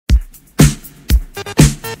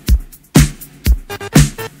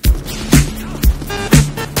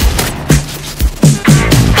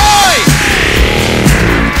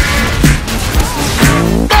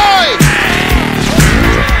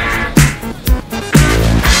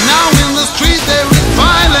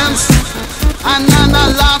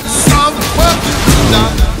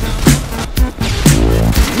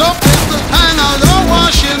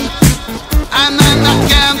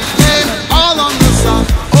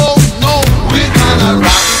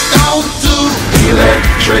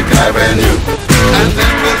Electric Avenue, and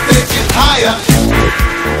then we'll take it higher.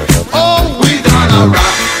 Oh, we gonna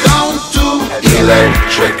rock down to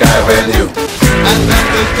Electric Avenue, and then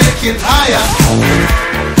we'll take it higher.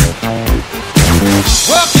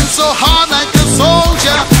 Working so hard like a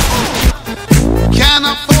soldier, can't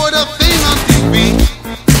afford a thing on TV.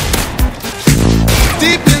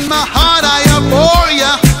 Deep in my heart I abhor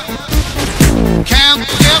ya, can't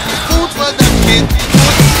get food for the kid.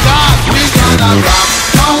 Good God, we gonna rock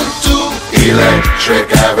down to Electric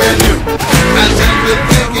Avenue, and then we'll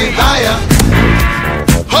take it higher.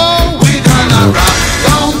 Oh, we gonna rock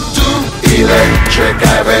down to Electric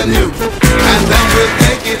Avenue, and then we'll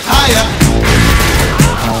take it higher.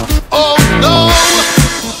 Oh no!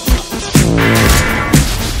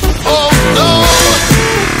 Oh no!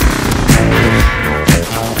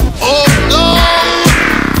 Oh no!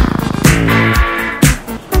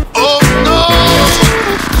 Oh no!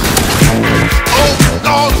 Oh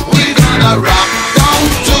no! We gonna rock down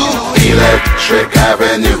to Electric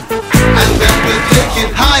Avenue, and then we'll take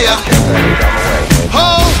it higher.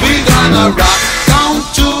 Oh, we gonna rock down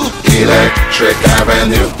to Electric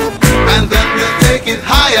Avenue, and then we'll take it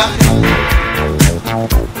higher.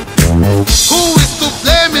 Who is to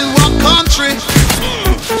blame in one country?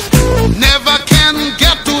 Never can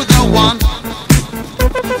get to the one.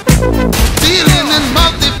 Dealing in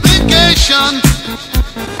multiplication,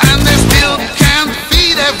 and they still can't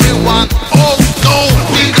feed everyone. Oh no,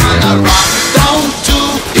 we gonna rock down to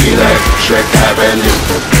Electric Avenue,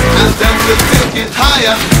 and then we'll take it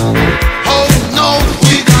higher. Oh no,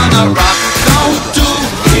 we gonna rock down to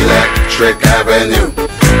Electric Avenue,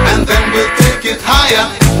 and then we'll take it higher.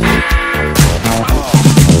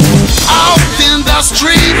 Out in the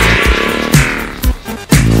street,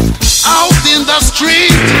 out in the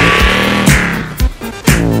street,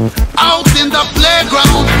 out in the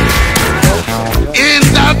playground, in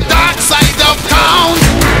the dark side of town.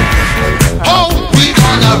 Oh, we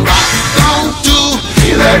gonna rock down to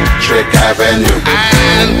Electric Avenue,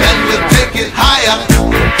 and then we'll take it higher.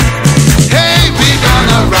 Hey, we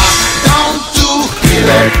gonna rock down to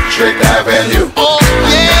Electric Avenue. Oh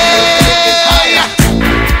yeah,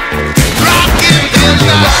 rock it in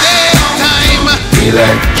the daytime,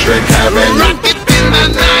 Electric Avenue. Rock it in the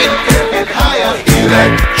night, take it higher,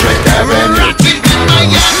 Electric